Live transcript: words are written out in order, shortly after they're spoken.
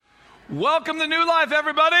Welcome to New Life,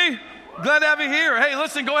 everybody. Glad to have you here. Hey,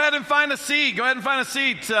 listen, go ahead and find a seat. I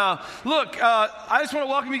just want to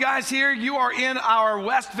welcome you guys here. You are in our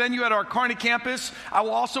West venue at our Kearney campus. I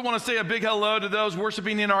will also want to say a big hello to those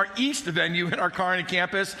worshiping in our East venue in our Kearney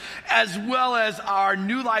campus, as well as our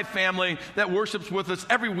New Life family that worships with us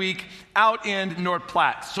every week out in North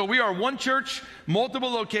Platte. So we are one church,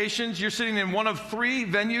 multiple locations. You're sitting in one of 3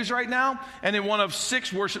 venues right now and in one of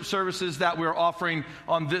 6 worship services that we're offering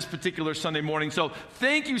on this particular Sunday morning. So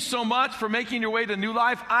thank you so much for making your way to New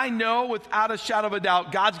Life. I know without a shadow of a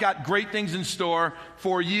doubt, God's got great things in store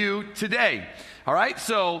for you today. All right,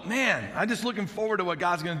 so man, I'm just looking forward to what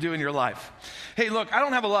God's going to do in your life. Hey, look, I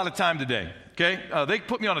don't have a lot of time today, okay? They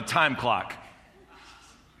put me on a time clock.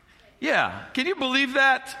 Yeah, can you believe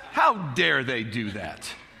that? How dare they do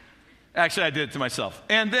that? Actually, I did it to myself.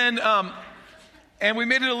 And then, and we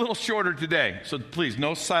made it a little shorter today. So please,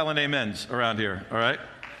 no silent amens around here, all right?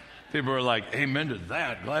 People are like, amen to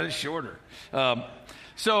that. Glad it's shorter.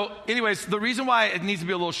 So anyways, the reason why it needs to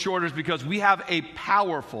be a little shorter is because we have a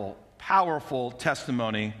powerful, powerful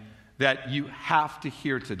testimony that you have to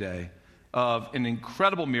hear today of an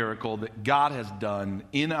incredible miracle that God has done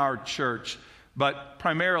in our church, but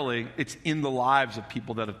primarily it's in the lives of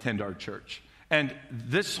people that attend our church. And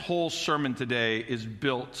this whole sermon today is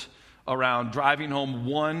built around driving home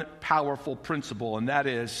one powerful principle, and that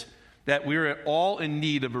is that we're all in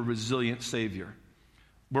need of a resilient Savior.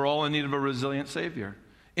 We're all in need of a resilient Savior.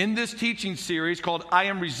 In this teaching series called I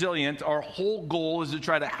Am Resilient, our whole goal is to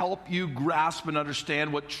try to help you grasp and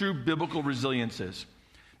understand what true biblical resilience is.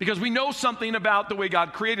 Because we know something about the way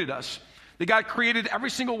God created us. That God created every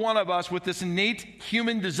single one of us with this innate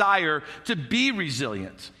human desire to be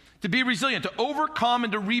resilient. To overcome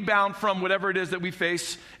and to rebound from whatever it is that we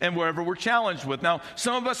face and wherever we're challenged with. Now,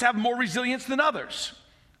 some of us have more resilience than others,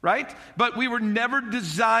 right? But we were never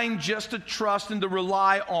designed just to trust and to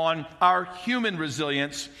rely on our human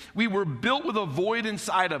resilience. We were built with a void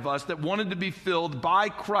inside of us that wanted to be filled by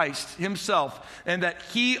Christ himself, and that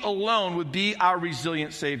he alone would be our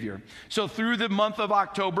resilient Savior. So through the month of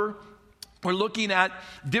October, we're looking at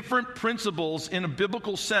different principles in a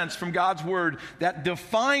biblical sense from God's Word that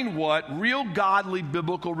define what real godly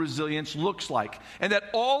biblical resilience looks like. And that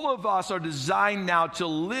all of us are designed now to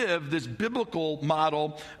live this biblical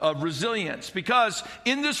model of resilience. Because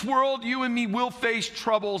in this world, you and me will face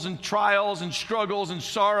troubles and trials and struggles and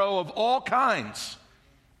sorrow of all kinds.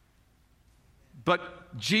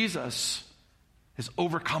 But Jesus has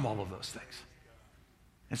overcome all of those things.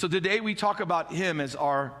 And so today we talk about him as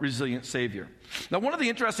our resilient Savior. Now, one of the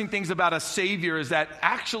interesting things about a Savior is that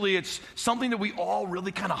actually it's something that we all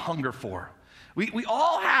really kind of hunger for. We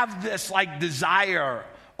all have this like desire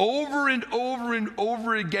over and over and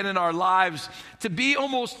over again in our lives to be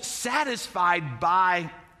almost satisfied by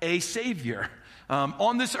a Savior.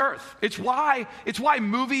 On this earth. It's why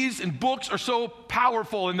movies and books are so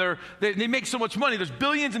powerful and they make so much money. There's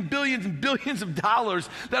billions and billions and billions of dollars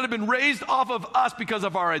that have been raised off of us because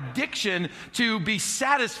of our addiction to be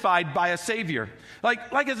satisfied by a Savior.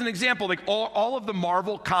 Like as an example, like all of the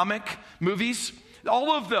Marvel comic movies,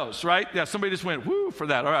 all of those, right? Yeah, somebody just went, woo, for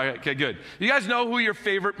that. All right, okay, good. You guys know who your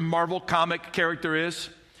favorite Marvel comic character is?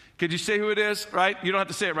 Could you say who it is, right? You don't have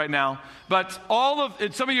to say it right now. But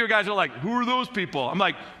some of you guys are like, who are those people? I'm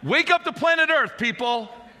like, wake up to planet Earth, people.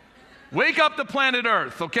 Wake up to planet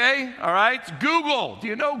Earth, okay? All right? Google. Do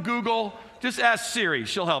you know Google? Just ask Siri.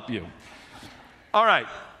 She'll help you. All right.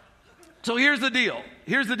 So here's the deal.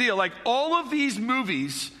 Like all of these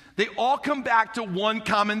movies, they all come back to one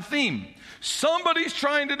common theme. Somebody's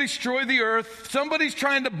trying to destroy the earth. Somebody's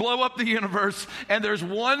trying to blow up the universe. And there's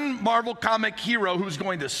one Marvel comic hero who's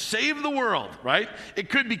going to save the world, right? It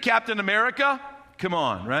could be Captain America. Come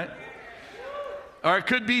on, right? Or it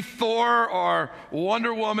could be Thor or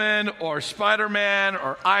Wonder Woman or Spider-Man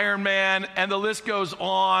or Iron Man. And the list goes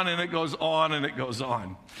on and it goes on and it goes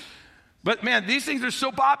on. But man, these things are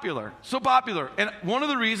so popular. And one of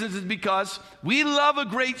the reasons is because we love a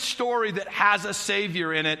great story that has a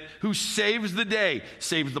Savior in it who saves the day,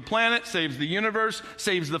 saves the planet, saves the universe,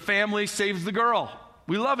 saves the family, saves the girl.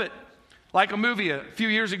 We love it. Like a movie a few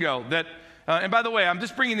years ago that, and by the way, I'm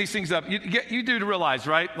just bringing these things up. You do realize,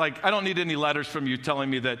 right? Like I don't need any letters from you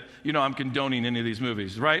telling me that, I'm condoning any of these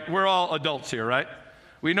movies, right? We're all adults here, right?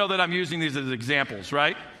 We know that I'm using these as examples,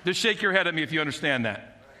 right? Just shake your head at me if you understand that.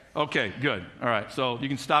 Okay, good. All right, so you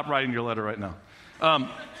can stop writing your letter right now.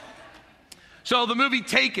 So the movie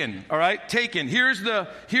Taken, all right? Taken. Here's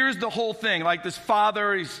the whole thing. Like this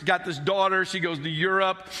father, he's got this daughter. She goes to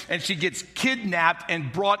Europe, and she gets kidnapped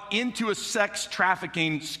and brought into a sex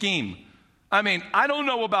trafficking scheme. I mean, I don't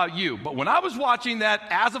know about you, but when I was watching that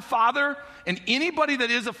as a father, and anybody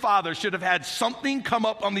that is a father should have had something come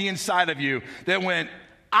up on the inside of you that went,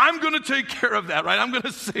 I'm going to take care of that, right? I'm going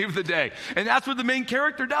to save the day. And that's what the main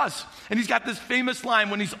character does. And he's got this famous line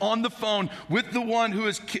when he's on the phone with the one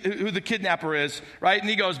who the kidnapper is, right? And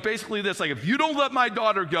he goes basically this, like, if you don't let my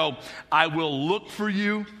daughter go, I will look for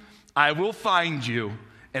you, I will find you,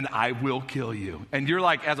 and I will kill you. And you're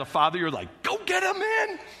like, as a father, you're like, go get him,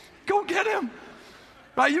 man. Go get him.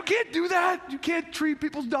 Right? You can't do that. You can't treat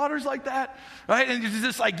people's daughters like that. Right? And it's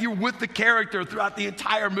just like you're with the character throughout the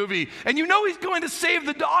entire movie. And you know he's going to save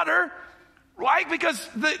the daughter, right? Because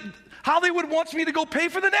Hollywood wants me to go pay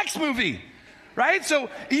for the next movie. Right? So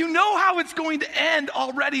you know how it's going to end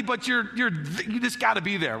already, but you just got to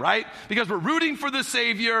be there, right? Because we're rooting for the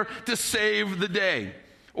Savior to save the day.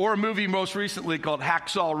 Or a movie most recently called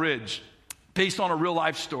Hacksaw Ridge, based on a real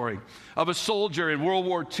life story of a soldier in World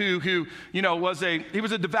War II who, was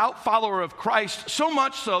a devout follower of Christ, so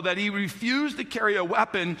much so that he refused to carry a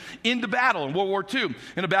weapon into battle in World War II.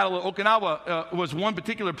 In a battle at Okinawa was one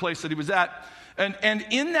particular place that he was at. And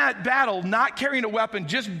in that battle, not carrying a weapon,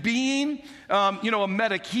 just being, a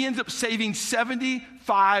medic, he ends up saving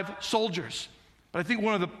 75 soldiers. But I think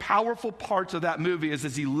one of the powerful parts of that movie is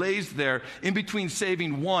as he lays there in between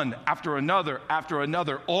saving one after another,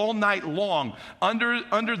 all night long,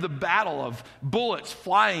 under the battle of bullets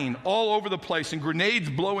flying all over the place and grenades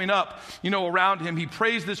blowing up, around him. He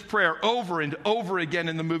prays this prayer over and over again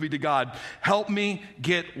in the movie to God. Help me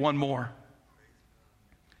get one more.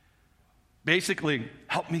 Basically,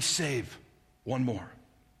 help me save one more.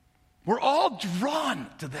 We're all drawn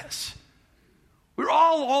to this. We're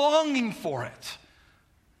all longing for it.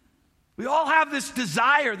 We all have this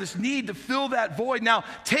desire, this need to fill that void. Now,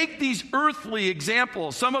 take these earthly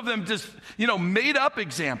examples, some of them just, made up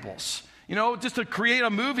examples, just to create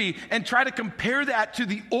a movie and try to compare that to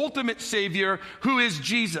the ultimate Savior who is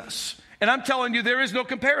Jesus. And I'm telling you, there is no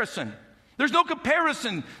comparison. There's no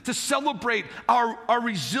comparison to celebrate our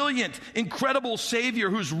resilient, incredible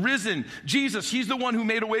Savior who's risen. Jesus, he's the one who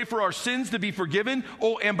made a way for our sins to be forgiven.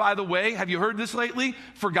 Oh, and by the way, have you heard this lately?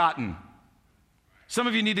 Forgotten. Some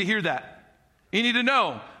of you need to hear that. You need to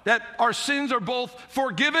know that our sins are both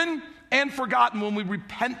forgiven and forgotten when we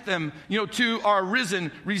repent them, to our risen,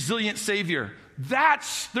 resilient Savior.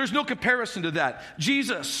 There's no comparison to that.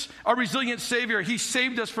 Jesus, our resilient Savior, he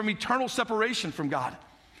saved us from eternal separation from God.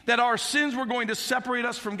 That our sins were going to separate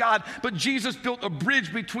us from God, but Jesus built a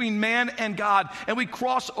bridge between man and God, and we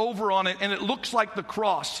cross over on it, and it looks like the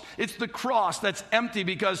cross. It's the cross that's empty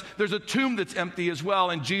because there's a tomb that's empty as well,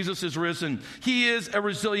 and Jesus is risen. He is a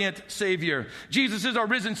resilient Savior. Jesus is our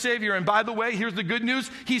risen Savior, and by the way, here's the good news.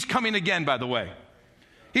 He's coming again, by the way.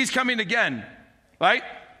 He's coming again, right?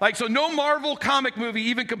 So no Marvel comic movie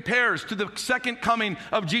even compares to the second coming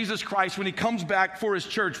of Jesus Christ when he comes back for his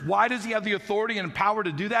church. Why does he have the authority and power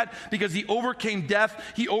to do that? Because he overcame death,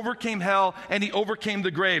 he overcame hell, and he overcame the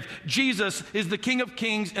grave. Jesus is the King of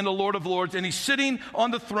Kings and the Lord of Lords, and he's sitting on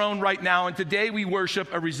the throne right now, and today we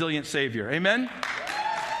worship a resilient Savior. Amen?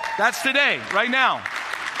 That's today, right now.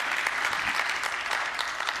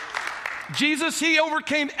 Jesus, he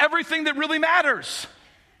overcame everything that really matters.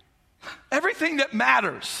 Everything that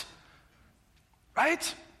matters,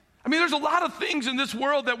 right? I mean, there's a lot of things in this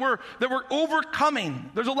world that we're overcoming.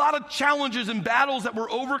 There's a lot of challenges and battles that we're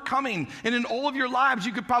overcoming. And in all of your lives,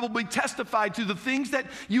 you could probably testify to the things that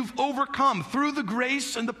you've overcome through the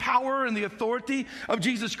grace and the power and the authority of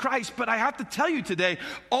Jesus Christ. But I have to tell you today,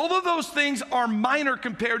 all of those things are minor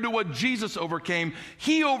compared to what Jesus overcame.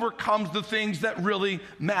 He overcomes the things that really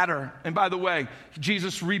matter. And by the way,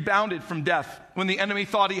 Jesus rebounded from death. When the enemy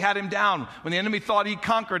thought he had him down, when the enemy thought he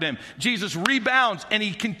conquered him, Jesus rebounds and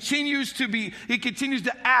he continues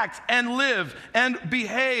to act and live and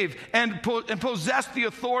behave and possess the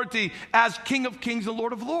authority as King of Kings and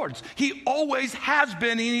Lord of Lords. He always has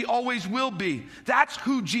been and he always will be. That's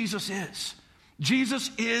who Jesus is. Jesus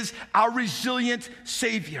is our resilient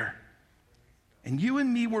Savior. And you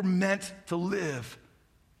and me were meant to live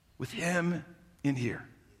with him in here.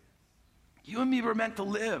 You and me were meant to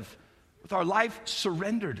live with our life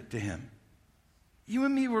surrendered to him. You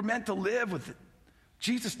and me were meant to live with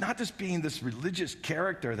Jesus not just being this religious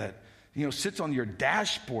character that, sits on your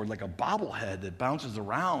dashboard like a bobblehead that bounces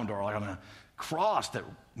around, or like on a cross that,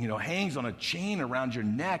 hangs on a chain around your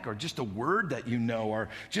neck, or just a word that or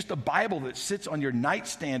just a Bible that sits on your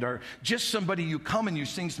nightstand, or just somebody you come and you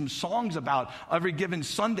sing some songs about every given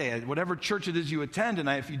Sunday at whatever church it is you attend. And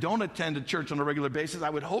if you don't attend a church on a regular basis, I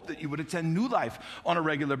would hope that you would attend New Life on a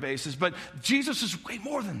regular basis. But Jesus is way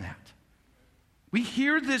more than that. We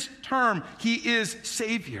hear this term, he is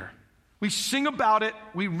Savior. We sing about it,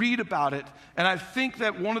 we read about it, and I think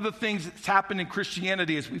that one of the things that's happened in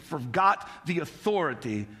Christianity is we forgot the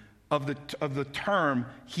authority of the term,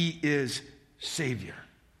 He is Savior.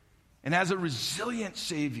 And as a resilient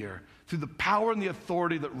Savior, through the power and the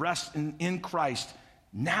authority that rests in Christ,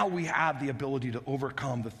 now we have the ability to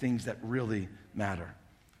overcome the things that really matter.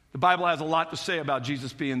 The Bible has a lot to say about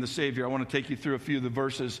Jesus being the Savior. I want to take you through a few of the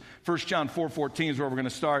verses. 1 John 4:14 is where we're going to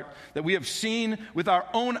start. That we have seen with our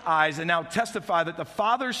own eyes and now testify that the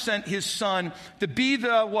Father sent His Son to be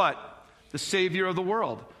the what? The Savior of the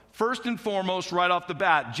world. First and foremost, right off the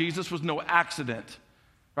bat, Jesus was no accident.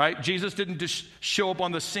 Right? Jesus didn't just show up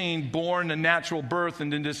on the scene, born a natural birth,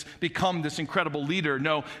 and then just become this incredible leader.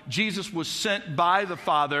 No, Jesus was sent by the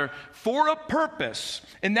Father for a purpose,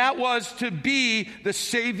 and that was to be the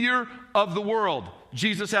Savior of the world.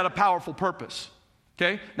 Jesus had a powerful purpose.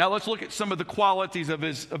 Okay? Now let's look at some of the qualities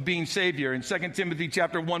of being Savior. In 2 Timothy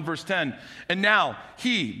chapter 1, verse 10. And now,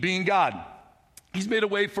 He, being God, has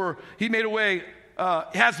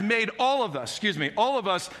made all of us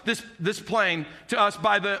this plain to us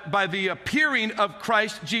by the appearing of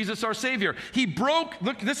Christ Jesus our Savior. He broke,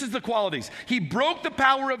 look, this is the qualities. He broke the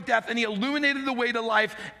power of death and He illuminated the way to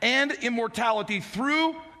life and immortality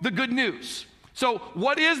through the good news. So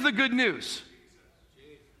what is the good news?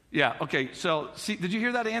 Yeah, okay, so see, did you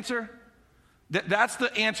hear that answer? That's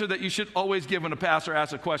the answer that you should always give when a pastor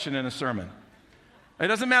asks a question in a sermon. It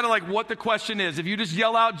doesn't matter like what the question is. If you just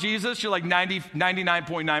yell out Jesus, you're like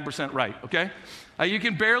 99.9% right, okay? You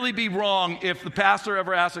can barely be wrong if the pastor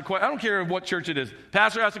ever asks a question. I don't care what church it is.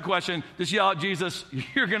 Pastor asks a question, just yell out Jesus,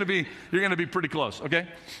 you're going to be pretty close, okay?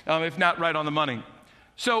 If not right on the money.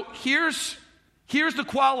 So here's the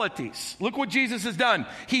qualities. Look what Jesus has done.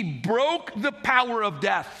 He broke the power of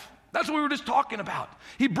death. That's what we were just talking about.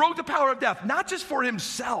 He broke the power of death, not just for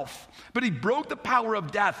Himself, but He broke the power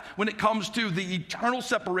of death when it comes to the eternal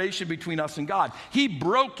separation between us and God. He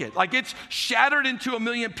broke it. Like it's shattered into a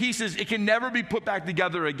million pieces. It can never be put back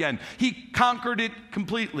together again. He conquered it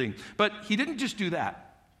completely. But He didn't just do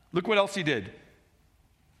that. Look what else He did.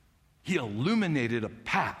 He illuminated a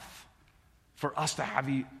path for us to have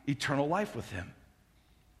eternal life with Him.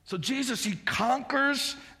 So Jesus, He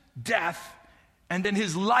conquers death. And then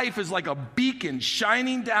His life is like a beacon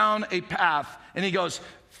shining down a path. And He goes,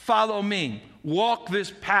 follow me, walk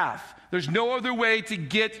this path. There's no other way to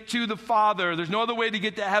get to the Father. There's no other way to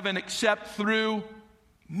get to heaven except through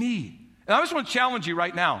me. And I just want to challenge you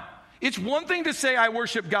right now. It's one thing to say I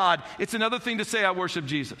worship God. It's another thing to say I worship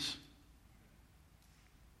Jesus.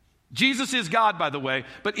 Jesus is God, by the way.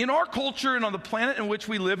 But in our culture and on the planet in which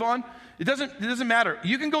we live on, it doesn't matter.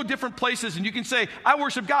 You can go different places and you can say, I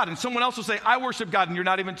worship God. And someone else will say, I worship God. And you're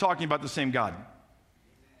not even talking about the same God.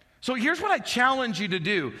 So here's what I challenge you to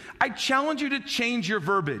do. I challenge you to change your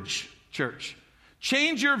verbiage, church.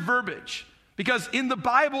 Change your verbiage. Because in the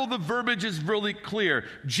Bible, the verbiage is really clear.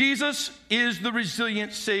 Jesus is the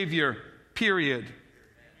resilient Savior, period.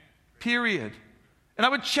 Period. And I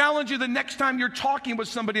would challenge you the next time you're talking with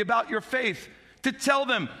somebody about your faith to tell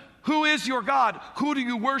them, who is your God? Who do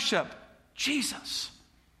you worship? Jesus.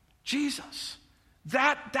 Jesus.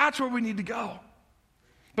 That's where we need to go.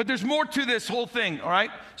 But there's more to this whole thing, all right?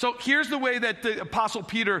 So here's the way that the Apostle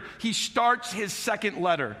Peter, he starts his second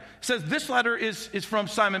letter. He says, this letter is from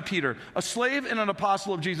Simon Peter, a slave and an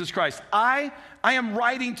apostle of Jesus Christ. I am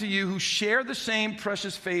writing to you who share the same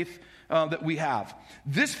precious faith that we have.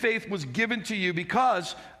 This faith was given to you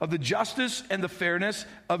because of the justice and the fairness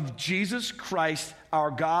of Jesus Christ, our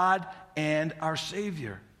God and our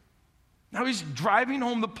Savior. Now he's driving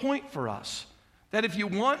home the point for us that if you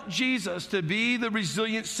want Jesus to be the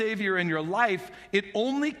resilient Savior in your life, it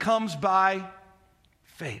only comes by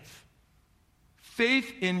faith.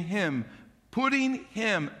 Faith in Him, putting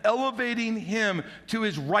Him, elevating Him to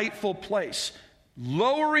His rightful place.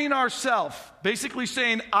 Lowering ourselves, basically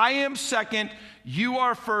saying, I am second, you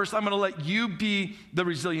are first, I'm going to let you be the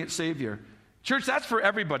resilient Savior. Church, that's for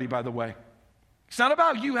everybody, by the way. It's not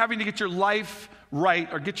about you having to get your life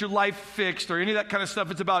right or get your life fixed or any of that kind of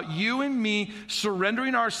stuff. It's about you and me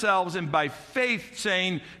surrendering ourselves and by faith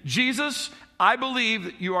saying, Jesus, I believe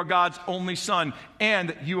that you are God's only Son and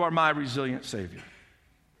that you are my resilient Savior.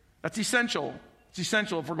 That's essential. It's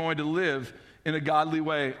essential if we're going to live in a godly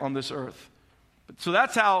way on this earth. So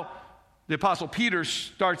that's how the Apostle Peter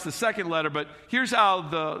starts the second letter, but here's how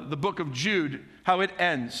the book of Jude, how it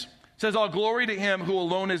ends. It says, all glory to Him who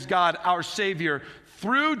alone is God, our Savior,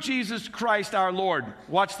 through Jesus Christ our Lord.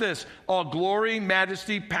 Watch this. All glory,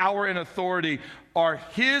 majesty, power, and authority are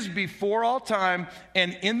His before all time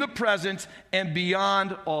and in the present and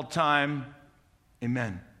beyond all time.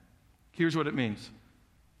 Amen. Here's what it means.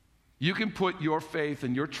 You can put your faith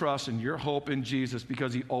and your trust and your hope in Jesus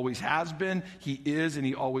because he always has been, he is, and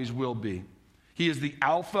he always will be. He is the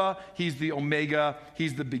Alpha, he's the Omega,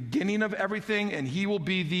 he's the beginning of everything, and he will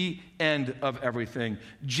be the end of everything.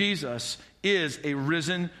 Jesus is a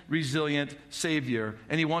risen, resilient Savior,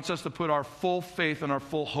 and he wants us to put our full faith and our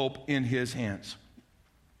full hope in his hands.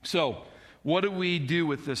 So, what do we do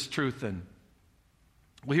with this truth then?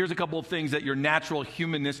 Well, here's a couple of things that your natural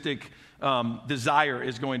humanistic desire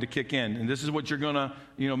is going to kick in. And this is what you're going to,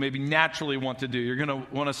 maybe naturally want to do. You're going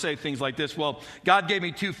to want to say things like this. Well, God gave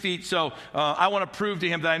me 2 feet, so I want to prove to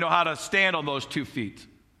him that I know how to stand on those 2 feet.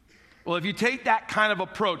 Well, if you take that kind of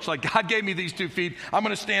approach, like God gave me these 2 feet, I'm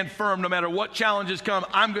going to stand firm no matter what challenges come.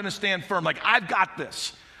 I'm going to stand firm. Like, I've got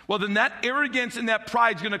this. Well, then that arrogance and that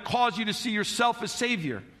pride is going to cause you to see yourself as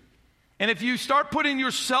Savior. And if you start putting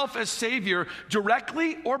yourself as Savior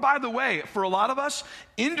directly, or by the way, for a lot of us,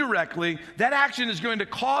 indirectly, that action is going to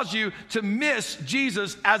cause you to miss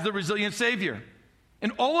Jesus as the resilient Savior.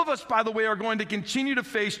 And all of us, by the way, are going to continue to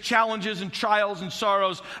face challenges and trials and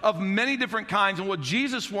sorrows of many different kinds. And what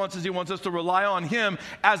Jesus wants is he wants us to rely on him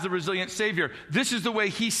as the resilient Savior. This is the way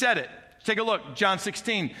he said it. Take a look, John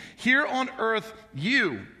 16. Here on earth,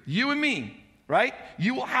 you and me, right?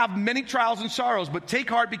 You will have many trials and sorrows, but take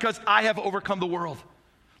heart because I have overcome the world.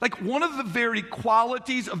 Like, one of the very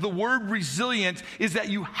qualities of the word resilient is that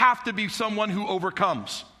you have to be someone who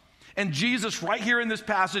overcomes. And Jesus, right here in this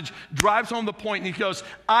passage, drives home the point, and he goes,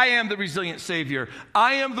 I am the resilient Savior.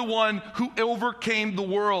 I am the one who overcame the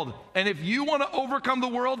world. And if you want to overcome the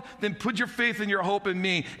world, then put your faith and your hope in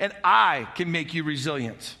me, and I can make you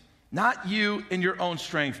resilient. Not you in your own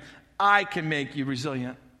strength. I can make you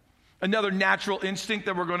resilient. Another natural instinct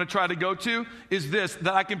that we're going to try to go to is this,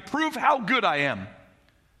 that I can prove how good I am.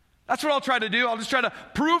 That's what I'll try to do. I'll just try to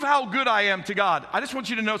prove how good I am to God. I just want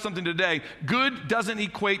you to know something today. Good doesn't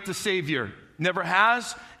equate to Savior. Never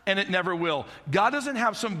has, and it never will. God doesn't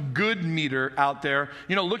have some good meter out there,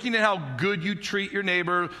 looking at how good you treat your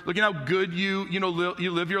neighbor, looking at how good you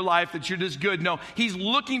live your life, that you're just good. No, he's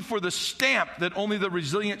looking for the stamp that only the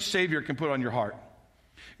resilient Savior can put on your heart.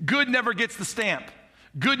 Good never gets the stamp.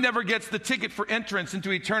 Good never gets the ticket for entrance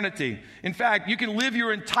into eternity. In fact, you can live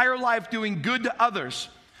your entire life doing good to others,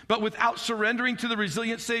 but without surrendering to the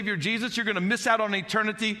resilient Savior Jesus, you're going to miss out on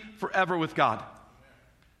eternity forever with God.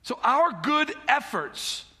 So our good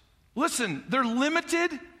efforts, listen, they're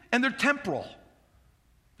limited and they're temporal.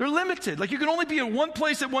 They're limited. Like, you can only be in one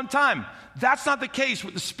place at one time. That's not the case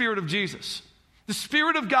with the Spirit of Jesus. The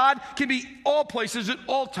Spirit of God can be all places at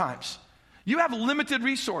all times. You have limited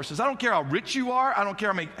resources. I don't care how rich you are. I don't care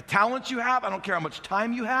how many talents you have. I don't care how much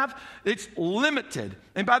time you have. It's limited.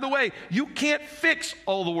 And by the way, you can't fix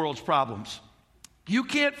all the world's problems. You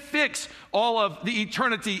can't fix all of the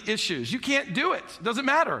eternity issues. You can't do it. It doesn't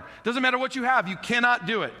matter. It doesn't matter what you have. You cannot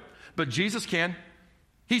do it. But Jesus can.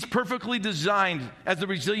 He's perfectly designed as the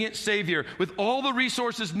resilient Savior with all the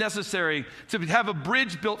resources necessary to have a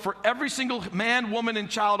bridge built for every single man, woman, and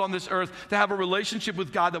child on this earth to have a relationship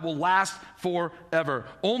with God that will last forever.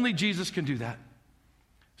 Only Jesus can do that.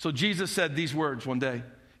 So Jesus said these words one day,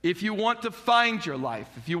 if you want to find your life,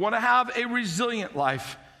 if you want to have a resilient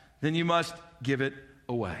life, then you must give it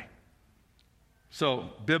away.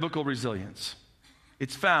 So, biblical resilience.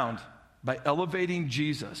 It's found by elevating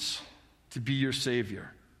Jesus to be your Savior,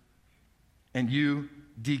 and you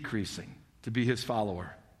decreasing to be his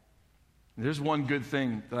follower. And there's one good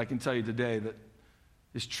thing that I can tell you today that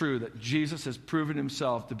is true, that Jesus has proven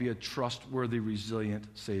himself to be a trustworthy, resilient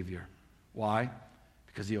Savior. Why?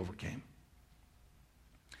 Because he overcame.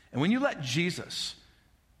 And when you let Jesus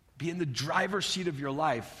be in the driver's seat of your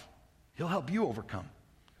life, he'll help you overcome.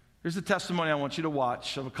 Here's the testimony I want you to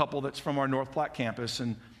watch of a couple that's from our North Platte campus,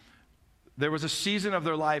 and there was a season of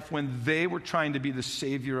their life when they were trying to be the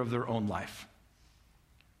Savior of their own life.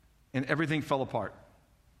 And everything fell apart.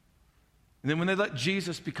 And then when they let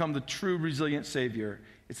Jesus become the true resilient Savior,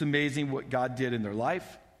 it's amazing what God did in their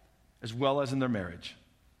life as well as in their marriage.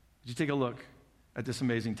 Would you take a look at this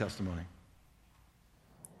amazing testimony?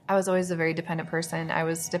 I was always a very dependent person. I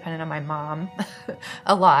was dependent on my mom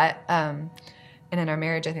a lot. And in our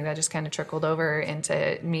marriage, I think that just kind of trickled over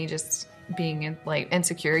into me just being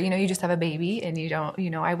insecure. You just have a baby and you don't,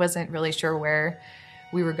 I wasn't really sure where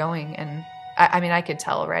we were going. And I could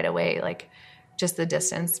tell right away, just the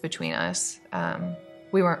distance between us.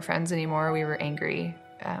 We weren't friends anymore. We were angry.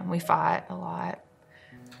 We fought a lot.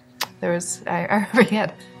 I remember he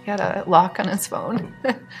had a lock on his phone.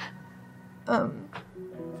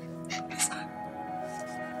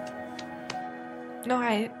 No,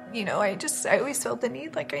 I always felt the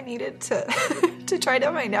need, I needed to to try to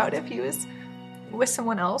find out if he was with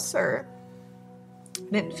someone else, or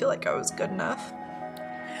I didn't feel like I was good enough.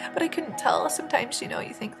 But I couldn't tell. Sometimes, you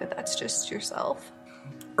think that that's just yourself.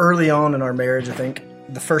 Early on in our marriage, I think,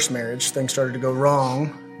 the first marriage, things started to go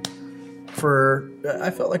wrong for, I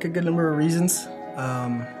felt like, a good number of reasons.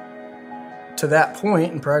 To that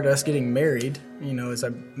point, and prior to us getting married, as I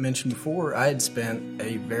mentioned before, I had spent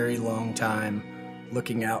a very long time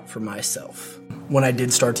looking out for myself. When I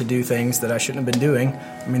did start to do things that I shouldn't have been doing,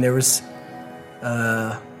 there was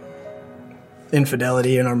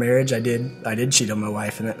infidelity in our marriage. I did cheat on my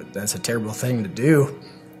wife, and that's a terrible thing to do.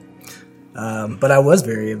 But I was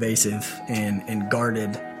very evasive and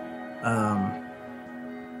guarded.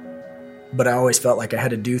 But I always felt like I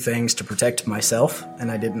had to do things to protect myself, and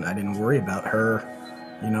I didn't worry about her.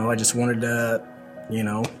 I just wanted to,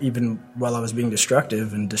 even while I was being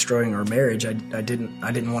destructive and destroying our marriage, I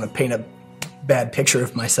didn't want to paint a bad picture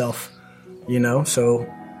of myself, so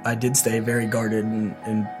I did stay very guarded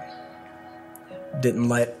and didn't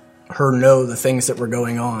let her know the things that were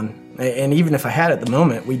going on. And even if I had at the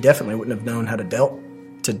moment, we definitely wouldn't have known how to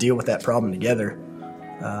deal with that problem together.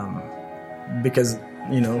 Because,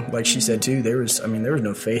 like she said too, there was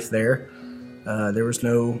no faith there. There was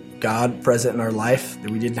no God present in our life.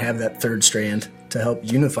 We didn't have that third strand to help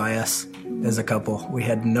unify us as a couple. We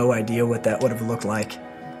had no idea what that would have looked like.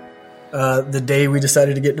 The day we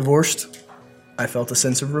decided to get divorced, I felt a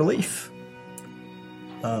sense of relief.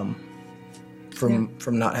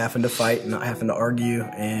 From not having to fight, not having to argue,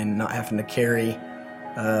 and not having to carry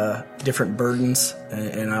different burdens.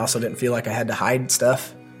 And I also didn't feel like I had to hide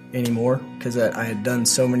stuff anymore because I had done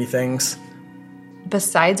so many things.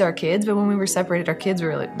 Besides our kids, but when we were separated, our kids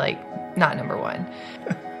were like not number one.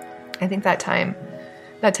 I think that time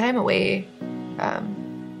away,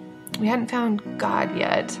 we hadn't found God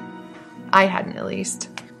yet. I hadn't, at least.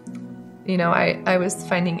 I was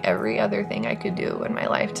finding every other thing I could do in my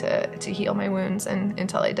life to heal my wounds, and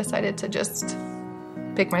until I decided to just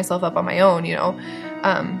pick myself up on my own,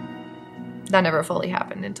 that never fully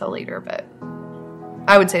happened until later. But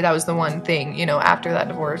I would say that was the one thing, after that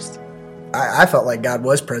divorce. I felt like God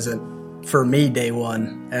was present for me day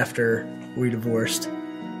one after we divorced.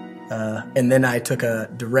 And then I took a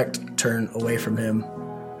direct turn away from him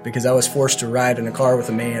because I was forced to ride in a car with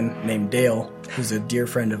a man named Dale, who's a dear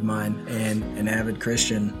friend of mine and an avid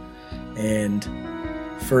Christian. And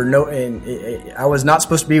I was not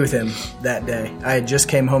supposed to be with him that day. I had just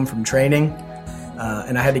came home from training,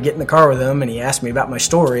 and I had to get in the car with him, and he asked me about my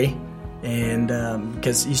story, and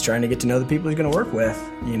because he's trying to get to know the people he's going to work with,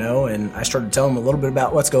 and I started telling him a little bit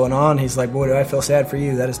about what's going on. He's like, "Boy, do I feel sad for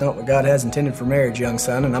you. That is not what God has intended for marriage, young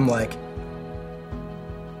son." And I'm like,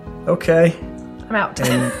 okay. I'm out.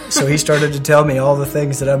 And so he started to tell me all the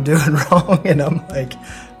things that I'm doing wrong, and I'm like,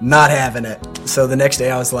 not having it. So the next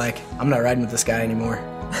day I was like, I'm not riding with this guy anymore.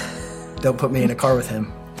 Don't put me in a car with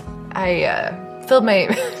him. I filled my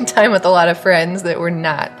time with a lot of friends that were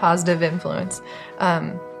not positive influence.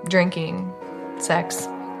 Drinking, sex,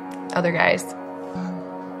 other guys.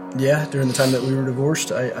 Yeah, during the time that we were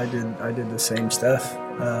divorced, I did the same stuff.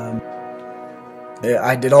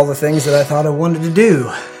 I did all the things that I thought I wanted to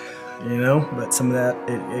do. But some of that,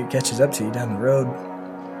 it catches up to you down the road.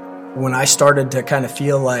 When I started to kind of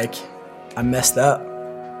feel like I messed up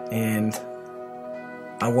and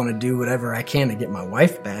I want to do whatever I can to get my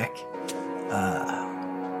wife back,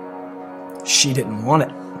 she didn't want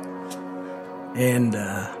it. And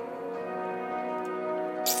I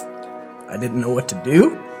didn't know what to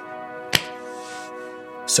do.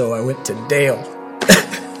 So I went to Dale.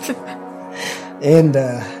 And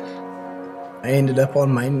I ended up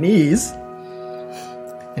on my knees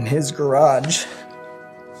in his garage,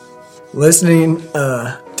 listening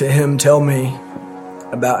to him tell me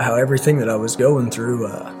about how everything that I was going through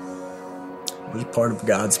was part of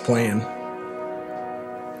God's plan.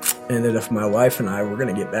 And that if my wife and I were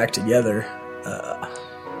going to get back together,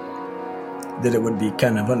 that it would be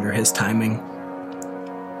kind of under his timing.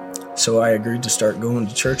 So I agreed to start going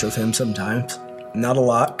to church with him sometimes. Not a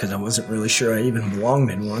lot, because I wasn't really sure I even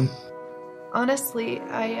belonged in one. Honestly,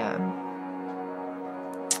 I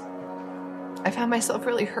found myself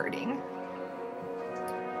really hurting.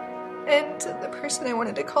 And the person I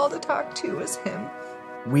wanted to call to talk to was him.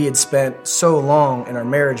 We had spent so long in our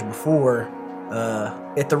marriage before,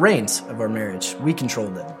 at the reins of our marriage, we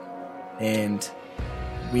controlled it. And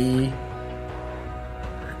we,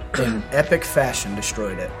 in epic fashion,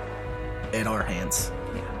 destroyed it in our hands.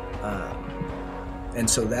 Yeah. And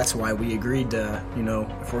so that's why we agreed to,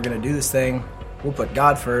 if we're going to do this thing, we'll put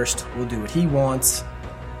God first, we'll do what he wants,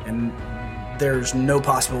 and there's no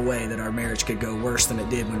possible way that our marriage could go worse than it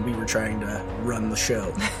did when we were trying to run the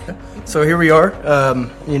show. So here we are.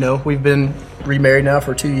 We've been remarried now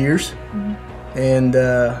for 2 years, and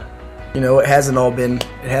it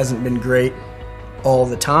hasn't been great all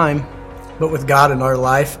the time, but with God in our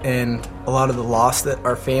life and a lot of the loss that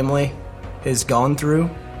our family has gone through,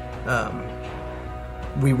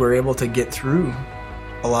 we were able to get through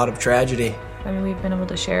a lot of tragedy. I mean, we've been able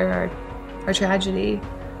to share our tragedy,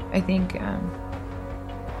 I think,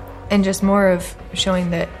 and just more of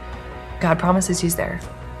showing that God promises He's there.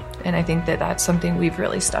 And I think that that's something we've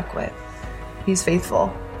really stuck with. He's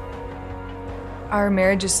faithful. Our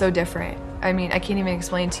marriage is so different. I mean, I can't even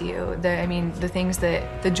explain to you the things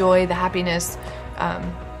that, the joy, the happiness,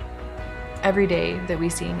 every day that we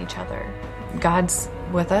see in each other. God's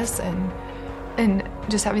with us, and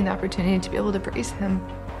just having the opportunity to be able to praise Him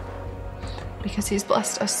because He's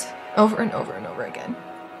blessed us over and over and over again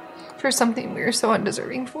for something we are so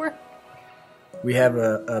undeserving for. We have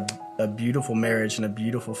a beautiful marriage and a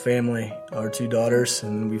beautiful family, our 2 daughters,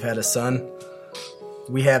 and we've had a son.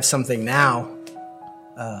 We have something now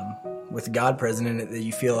with God present in it that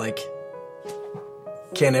you feel like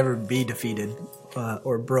can't ever be defeated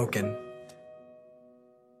or broken.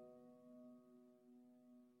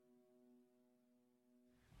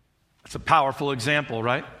 It's a powerful example,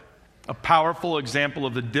 right? A powerful example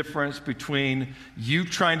of the difference between you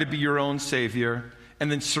trying to be your own Savior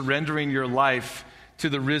and then surrendering your life to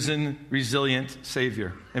the risen, resilient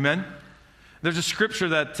Savior. Amen? There's a scripture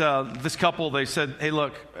that this couple, they said, hey,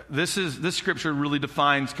 look, this scripture really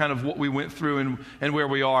defines kind of what we went through and where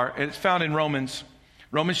we are. And it's found in Romans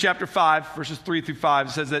chapter 5, verses 3 through 5. It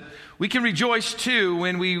says that we can rejoice too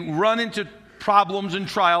when we run into problems and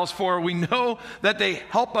trials, for we know that they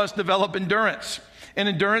help us develop endurance. And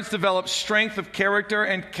endurance develops strength of character,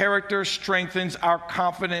 and character strengthens our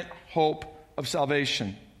confident hope of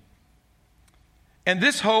salvation. And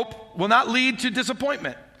this hope will not lead to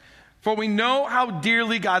disappointment, for we know how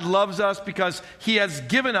dearly God loves us because He has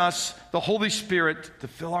given us the Holy Spirit to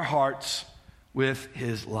fill our hearts with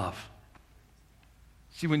His love.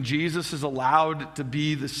 See, when Jesus is allowed to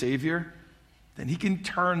be the Savior, then He can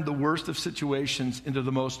turn the worst of situations into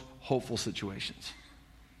the most hopeful situations.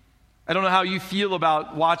 I don't know how you feel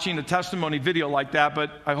about watching a testimony video like that,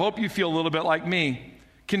 but I hope you feel a little bit like me,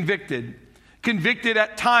 convicted. Convicted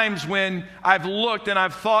at times when I've looked and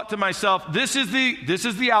I've thought to myself, this is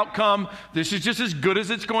the outcome, this is just as good as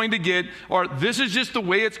it's going to get, or this is just the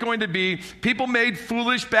way it's going to be. People made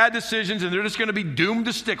foolish, bad decisions and they're just going to be doomed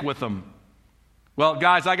to stick with them. Well,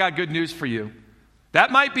 guys, I got good news for you. That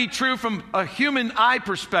might be true from a human eye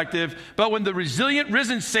perspective, but when the resilient,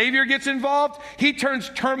 risen Savior gets involved, He turns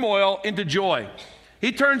turmoil into joy.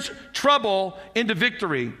 He turns trouble into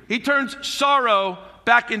victory. He turns sorrow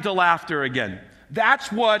back into laughter again. That's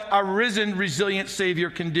what our risen, resilient Savior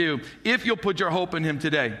can do if you'll put your hope in Him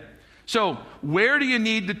today. So, where do you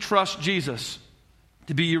need to trust Jesus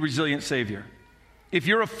to be your resilient Savior? If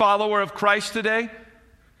you're a follower of Christ today,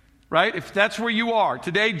 right? If that's where you are.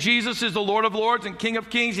 Today, Jesus is the Lord of Lords and King of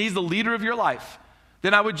Kings. He's the leader of your life.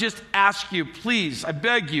 Then I would just ask you, please, I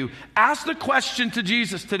beg you, ask the question to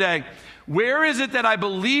Jesus today. Where is it that I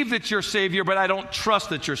believe that you're Savior, but I don't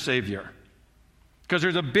trust that you're Savior? Because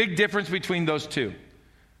there's a big difference between those two.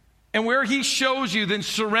 And where He shows you, then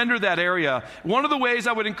surrender that area. One of the ways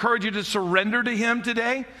I would encourage you to surrender to Him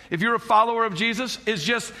today, if you're a follower of Jesus, is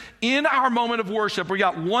just in our moment of worship. We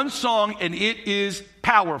got one song and it is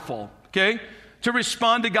powerful, okay, to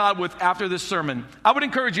respond to God with after this sermon. I would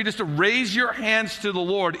encourage you just to raise your hands to the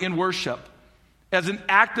Lord in worship as an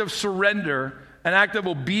act of surrender, an act of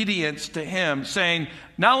obedience to Him, saying,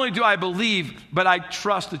 not only do I believe, but I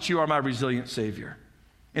trust that you are my resilient Savior.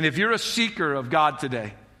 And if you're a seeker of God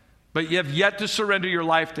today, but you have yet to surrender your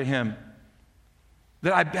life to Him,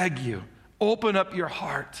 then I beg you, open up your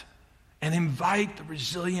heart and invite the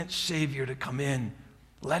resilient Savior to come in.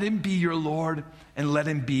 Let Him be your Lord and let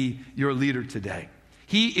Him be your leader today.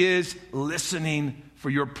 He is listening for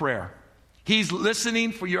your prayer. He's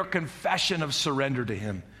listening for your confession of surrender to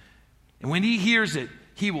Him. And when He hears it,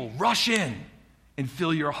 He will rush in and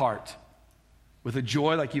fill your heart with a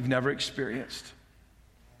joy like you've never experienced,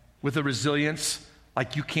 with a resilience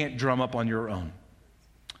like you can't drum up on your own.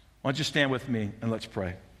 Why don't you stand with me and let's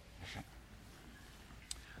pray.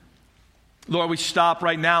 Lord, we stop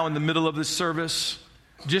right now in the middle of this service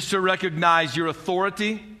just to recognize your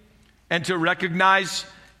authority and to recognize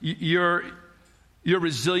your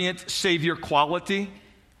resilient Savior quality,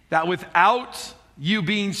 that without you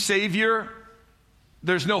being Savior,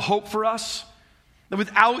 there's no hope for us. That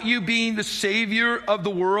without you being the Savior of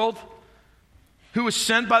the world, who was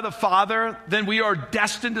sent by the Father, then we are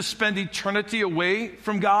destined to spend eternity away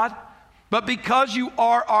from God. But because you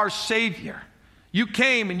are our Savior, you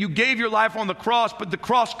came and you gave your life on the cross, but the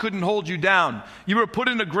cross couldn't hold you down. You were put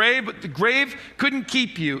in a grave, but the grave couldn't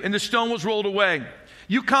keep you, and the stone was rolled away.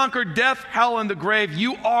 You conquered death, hell, and the grave.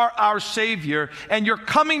 You are our Savior, and you're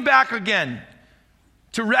coming back again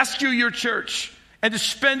to rescue your church and to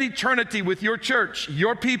spend eternity with your church,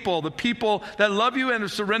 your people, the people that love you and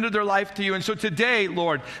have surrendered their life to you. And so today,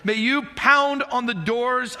 Lord, may you pound on the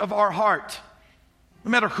doors of our heart.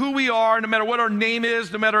 No matter who we are, no matter what our name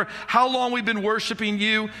is, no matter how long we've been worshiping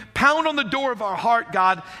you, pound on the door of our heart,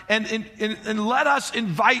 God, and let us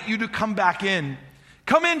invite you to come back in.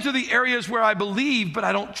 Come into the areas where I believe, but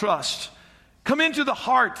I don't trust. Come into the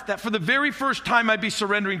heart that for the very first time I'd be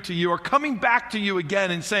surrendering to you or coming back to you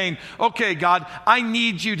again and saying, okay, God, I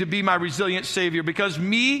need you to be my resilient Savior because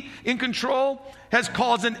me in control has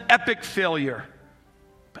caused an epic failure.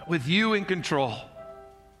 But with you in control,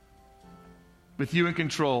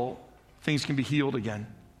 things can be healed again.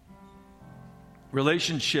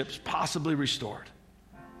 Relationships possibly restored.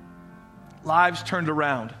 Lives turned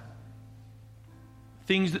around.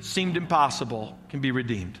 Things that seemed impossible can be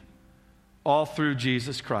redeemed. All through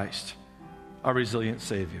Jesus Christ, our resilient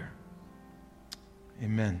Savior.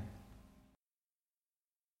 Amen.